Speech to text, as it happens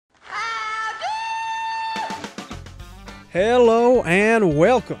Hello and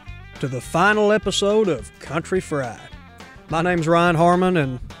welcome to the final episode of Country Fried. My name's Ryan Harmon,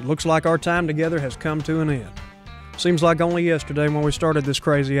 and it looks like our time together has come to an end. Seems like only yesterday when we started this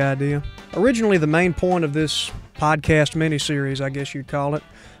crazy idea. Originally, the main point of this podcast mini-series, I guess you'd call it,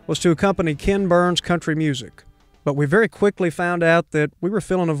 was to accompany Ken Burns' country music. But we very quickly found out that we were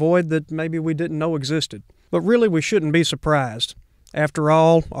filling a void that maybe we didn't know existed. But really, we shouldn't be surprised. After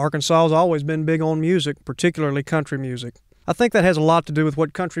all, Arkansas has always been big on music, particularly country music. I think that has a lot to do with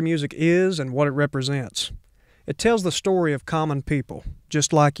what country music is and what it represents. It tells the story of common people,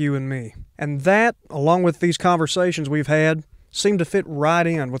 just like you and me. And that, along with these conversations we've had, seem to fit right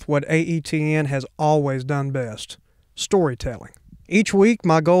in with what AETN has always done best: storytelling. Each week,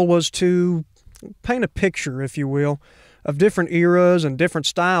 my goal was to paint a picture, if you will, of different eras and different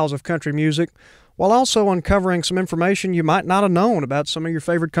styles of country music, while also uncovering some information you might not have known about some of your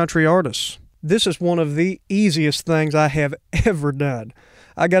favorite country artists. This is one of the easiest things I have ever done.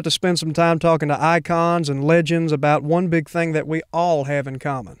 I got to spend some time talking to icons and legends about one big thing that we all have in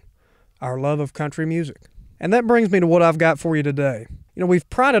common: our love of country music. And that brings me to what I've got for you today. We've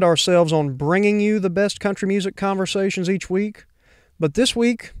prided ourselves on bringing you the best country music conversations each week, but this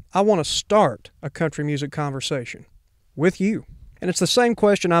week I want to start a country music conversation with you. And it's the same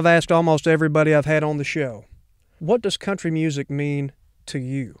question I've asked almost everybody I've had on the show. What does country music mean to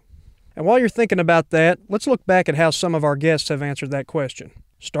you? And while you're thinking about that, let's look back at how some of our guests have answered that question.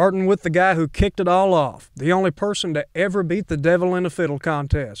 Starting with the guy who kicked it all off, the only person to ever beat the devil in a fiddle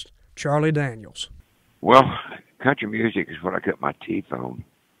contest, Charlie Daniels. Well, country music is what I cut my teeth on.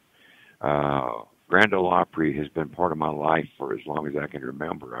 Grand Ole Opry has been part of my life for as long as I can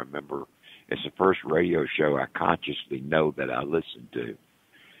remember. I remember it's the first radio show I consciously know that I listened to.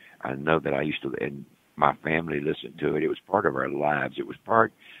 I know that I used to, and my family listened to it. It was part of our lives. It was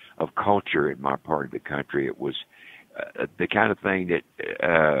part of culture in my part of the country. It was the kind of thing that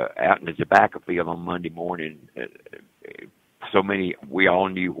out in the tobacco field on Monday morning, we all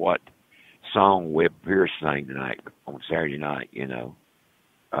knew what song Webb Pierce sang tonight on Saturday night,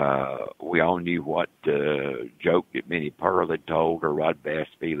 we all knew what joke that Minnie Pearl had told or Rod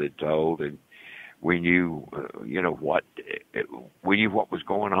Bassfield had told, and we knew, we knew what was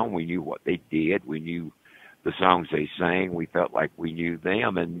going on. We knew what they did. We knew the songs they sang. We felt like we knew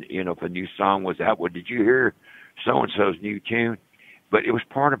them, and if a new song was out, well, did you hear so-and-so's new tune? But it was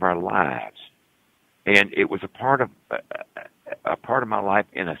part of our lives, and it was a part of my life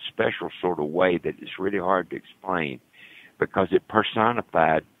in a special sort of way that is really hard to explain, because it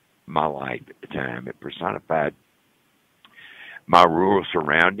personified my life at the time. It personified my rural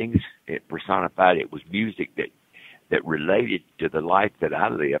surroundings. It was music that related to the life that I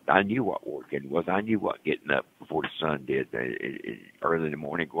lived. I knew what working was. I knew what getting up before the sun did, early in the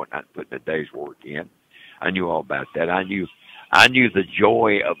morning, going out and putting the day's work in. I knew all about that. I knew the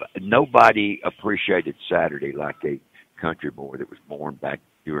joy of, nobody appreciated Saturday like a country boy that was born back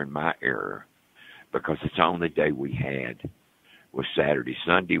during my era, because it's the only day we had was Saturday.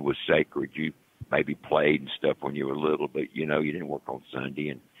 Sunday was sacred. You maybe played and stuff when you were little, but you didn't work on Sunday,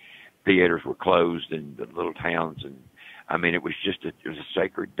 and theaters were closed in the little towns, and it was a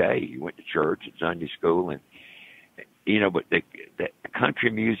sacred day. You went to church and Sunday school, and but the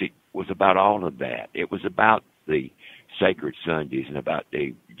country music was about all of that. It was about the sacred Sundays and about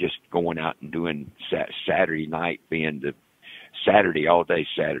the just going out and doing Saturday night being the Saturday, all day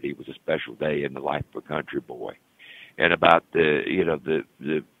Saturday was a special day in the life of a country boy, and about the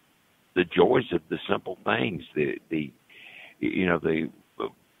joys of the simple things,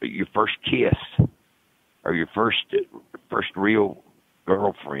 your first kiss, or your first real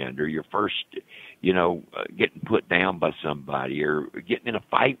girlfriend, or your first getting put down by somebody, or getting in a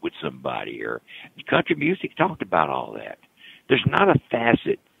fight with somebody. Or country music talked about all that. There's not a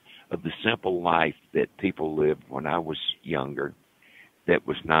facet of the simple life that people lived when I was younger that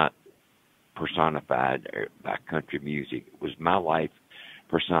was not personified by country music. It was my life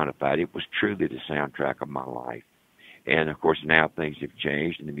personified. It was truly the soundtrack of my life. And of course now things have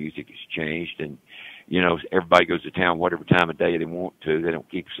changed and the music has changed, and everybody goes to town whatever time of day they want to. They don't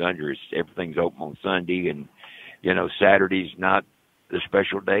keep Sundays. Everything's open on Sunday, and Saturday's not the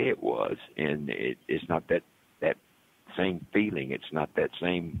special day it was, and it's not that same feeling. It's not that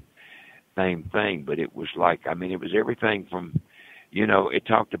same thing, but it was like, it was everything from, it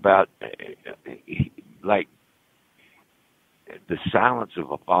talked about like the silence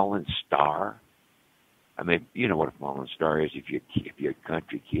of a fallen star. You know what a fallen star is. If you're a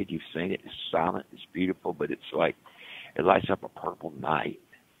country kid, you've seen it. It's silent, it's beautiful, but it's like it lights up a purple night,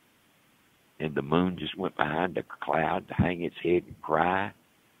 and the moon just went behind a cloud to hang its head and cry,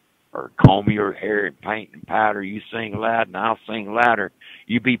 or comb your hair and paint and powder. You sing loud and I'll sing louder.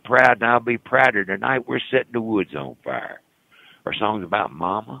 You be proud and I'll be prouder. Tonight we're setting the woods on fire. Or songs about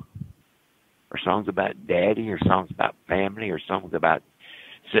mama, or songs about daddy, or songs about family, or songs about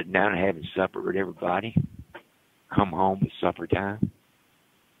sitting down and having supper with everybody. Come home at supper time.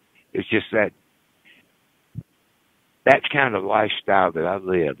 It's just that's kind of lifestyle that I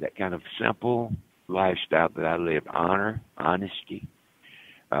live, that kind of simple lifestyle that I live. Honor, honesty,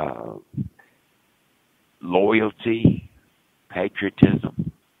 loyalty,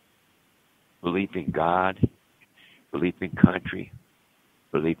 patriotism, belief in God, belief in country,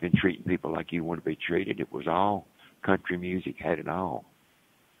 belief in treating people like you want to be treated. It was all, country music had it all.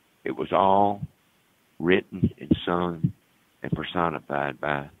 It was all written and sung and personified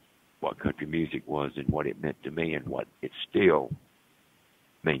by what country music was and what it meant to me and what it still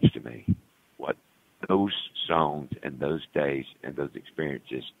means to me. What those songs and those days and those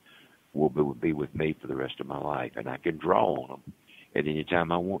experiences will be with me for the rest of my life. And I can draw on them at any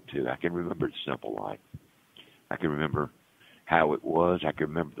time I want to. I can remember the simple life. I can remember how it was. I can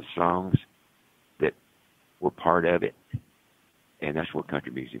remember the songs that were part of it. And that's what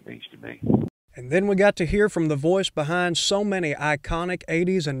country music means to me. And then we got to hear from the voice behind so many iconic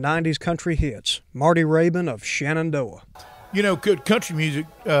 80s and 90s country hits, Marty Rabin of Shenandoah. You know, good country music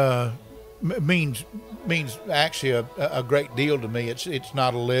means actually a great deal to me. It's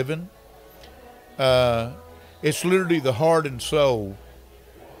not a living. It's literally the heart and soul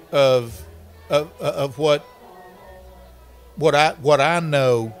of what I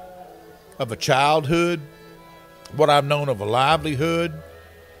know of a childhood, what I've known of a livelihood,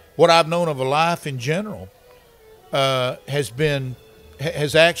 what I've known of a life in general, has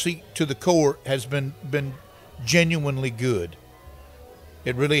actually to the core has been genuinely good.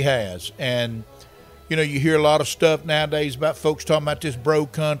 It really has. And you know, you hear a lot of stuff nowadays about folks talking about this bro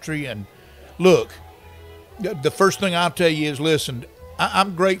country. And look, the first thing I'll tell you is, listen,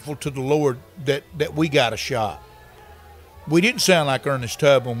 I'm grateful to the Lord that we got a shot. We didn't sound like Ernest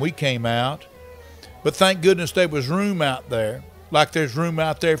Tubb when we came out, but thank goodness there was room out there, like there's room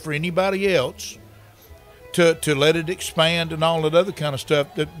out there for anybody else to let it expand and all that other kind of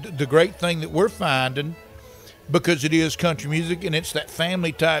stuff. The great thing that we're finding, because it is country music and it's that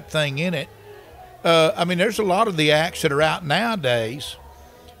family type thing in it, I mean, there's a lot of the acts that are out nowadays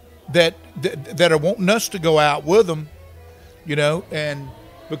that are wanting us to go out with them, you know, and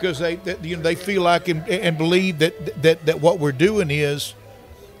because they feel like and believe that what we're doing is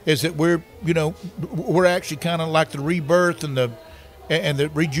that we're actually kind of like the rebirth and the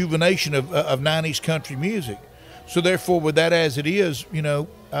rejuvenation of 90s country music. So therefore, with that as it is, you know,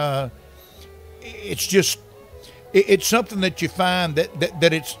 it's just it's something that you find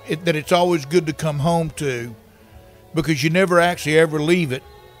that it's always good to come home to, because you never actually ever leave it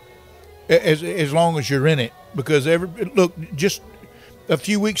as long as you're in it. Because look, just a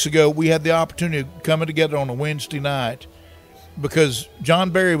few weeks ago, we had the opportunity of coming together on a Wednesday night because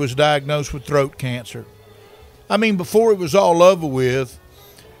John Berry was diagnosed with throat cancer. I mean, before it was all over with,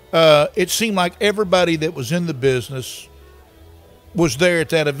 it seemed like everybody that was in the business was there at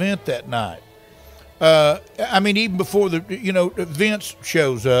that event that night. I mean, even before Vince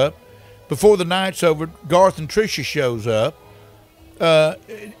shows up, before the night's over, Garth and Tricia shows up,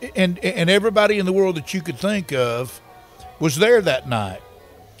 and everybody in the world that you could think of was there that night,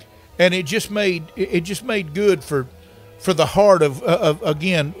 and it just made good for the heart of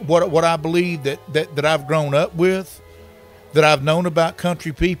again what I believe that I've grown up with, that I've known about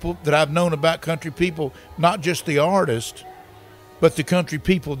country people, not just the artist, but the country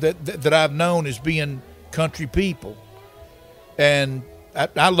people that I've known as being country people, and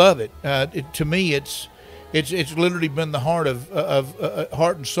I love it. To me, it's literally been the heart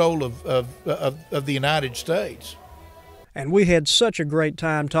heart and soul of the United States. And we had such a great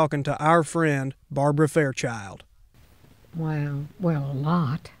time talking to our friend Barbara Fairchild. Wow, well, a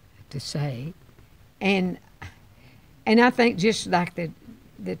lot to say, and I think just like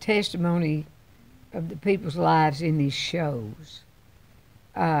the testimony of the people's lives in these shows,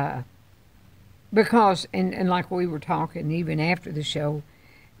 because and like we were talking even after the show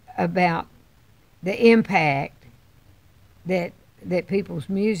about the impact that people's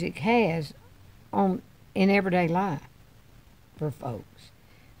music has in everyday life for folks,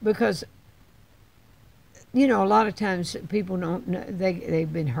 because you know, a lot of times people don't know,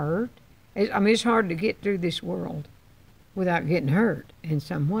 they've been hurt. I mean, it's hard to get through this world without getting hurt in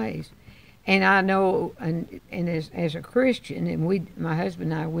some ways. And I know, and as a Christian, and my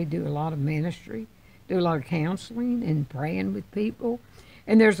husband and I, we do a lot of ministry, do a lot of counseling and praying with people.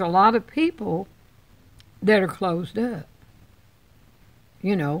 And there's a lot of people that are closed up.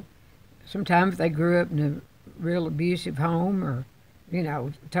 You know, sometimes they grew up in a real abusive home, or,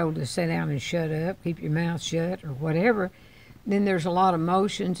 told to sit down and shut up, keep your mouth shut, or whatever. Then there's a lot of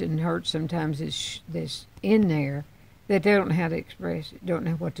emotions and hurt sometimes that's in there that they don't know how to express it, don't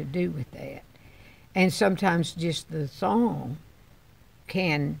know what to do with that. And sometimes just the song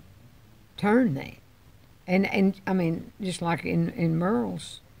can turn that. And I mean, just like in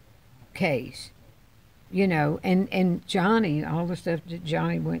Merle's case, and Johnny, all the stuff that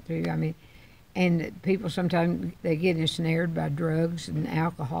Johnny went through, I mean, and people sometimes they get ensnared by drugs and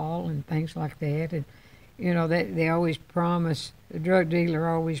alcohol and things like that. And, they always promise, the drug dealer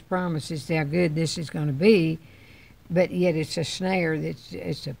always promises how good this is going to be, but yet it's a snare,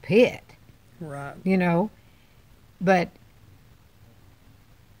 it's a pit. Right. But,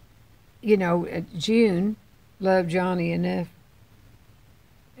 June loved Johnny enough.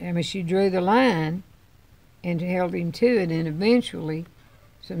 I mean, she drew the line and held him to it, and eventually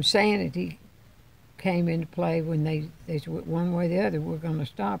some sanity came into play when they said, one way or the other, we're going to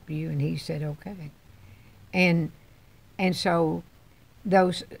stop you, and he said, okay. And so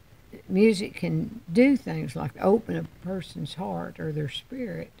those music can do things like open a person's heart or their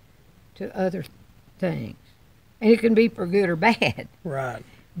spirit to other things. And it can be for good or bad. Right.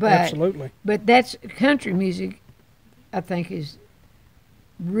 But, absolutely. But that's country music, I think, is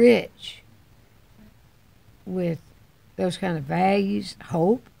rich with those kind of values,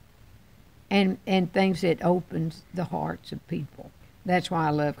 hope, and things that opens the hearts of people. That's why I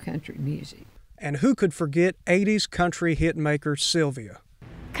love country music. And who could forget 80s country hitmaker Sylvia?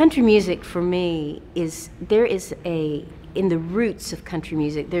 Country music for me in the roots of country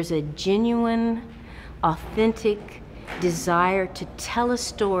music, there's a genuine, authentic desire to tell a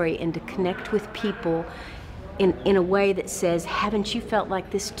story and to connect with people in a way that says, haven't you felt like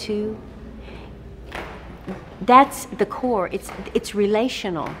this too? That's the core. It's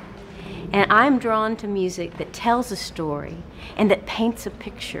relational. And I'm drawn to music that tells a story and that paints a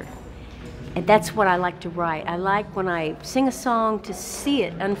picture. And that's what I like to write. I like when I sing a song to see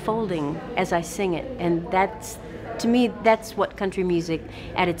it unfolding as I sing it. And to me, that's what country music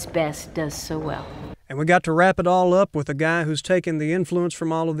at its best does so well. And we got to wrap it all up with a guy who's taken the influence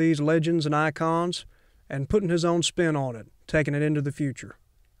from all of these legends and icons and putting his own spin on it, taking it into the future.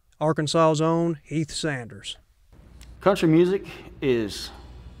 Arkansas's own Heath Sanders. Country music is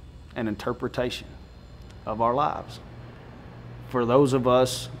an interpretation of our lives. For those of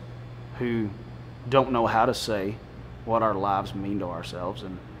us who don't know how to say what our lives mean to ourselves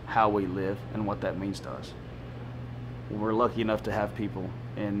and how we live and what that means to us, we're lucky enough to have people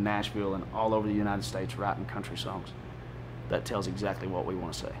in Nashville and all over the United States writing country songs that tells exactly what we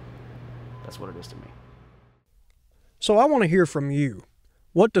want to say. That's what it is to me. So I want to hear from you.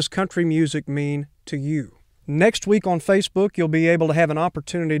 What does country music mean to you? Next week on Facebook, you'll be able to have an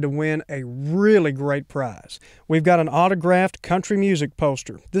opportunity to win a really great prize. We've got an autographed country music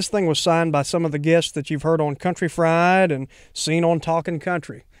poster. This thing was signed by some of the guests that you've heard on Country Fried and seen on Talkin'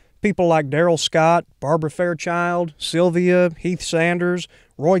 Country. People like Daryl Scott, Barbara Fairchild, Sylvia, Heath Sanders,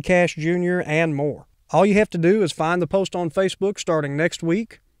 Roy Cash Jr., and more. All you have to do is find the post on Facebook starting next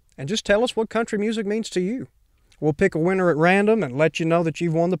week and just tell us what country music means to you. We'll pick a winner at random and let you know that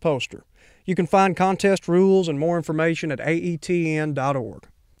you've won the poster. You can find contest rules and more information at aetn.org.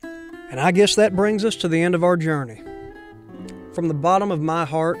 And I guess that brings us to the end of our journey. From the bottom of my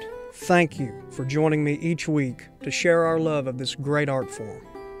heart, thank you for joining me each week to share our love of this great art form.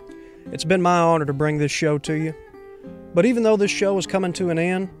 It's been my honor to bring this show to you. But even though this show is coming to an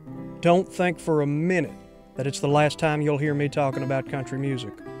end, don't think for a minute that it's the last time you'll hear me talking about country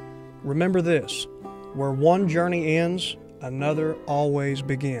music. Remember this, where one journey ends, another always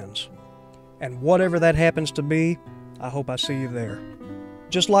begins. And whatever that happens to be, I hope I see you there.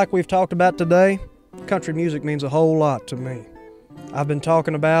 Just like we've talked about today, country music means a whole lot to me. I've been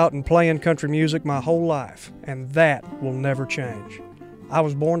talking about and playing country music my whole life, and that will never change. I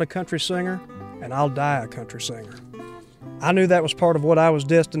was born a country singer, and I'll die a country singer. I knew that was part of what I was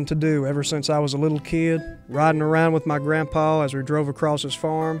destined to do ever since I was a little kid, riding around with my grandpa as we drove across his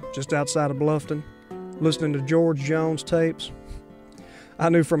farm just outside of Bluffton, listening to George Jones tapes. I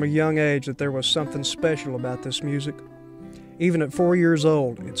knew from a young age that there was something special about this music. Even at 4 years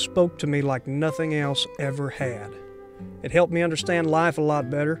old, it spoke to me like nothing else ever had. It helped me understand life a lot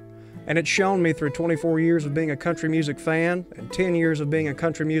better, and it's shown me through 24 years of being a country music fan and 10 years of being a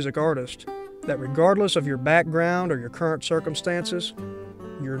country music artist that regardless of your background or your current circumstances,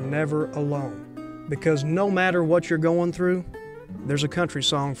 you're never alone. Because no matter what you're going through, there's a country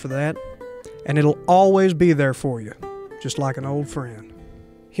song for that, and it'll always be there for you, just like an old friend.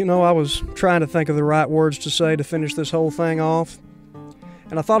 You know, I was trying to think of the right words to say to finish this whole thing off,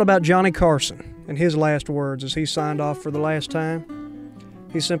 And I thought about Johnny Carson and his last words as he signed off for the last time.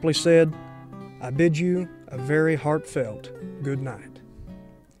 He simply said, "I bid you a very heartfelt good night."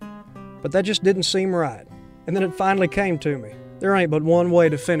 But that just didn't seem right. And then it finally came to me. There ain't but one way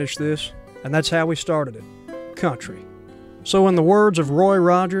to finish this, and that's how we started it. Country. So in the words of Roy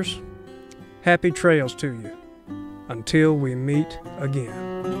Rogers, happy trails to you until we meet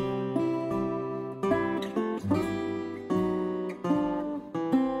again.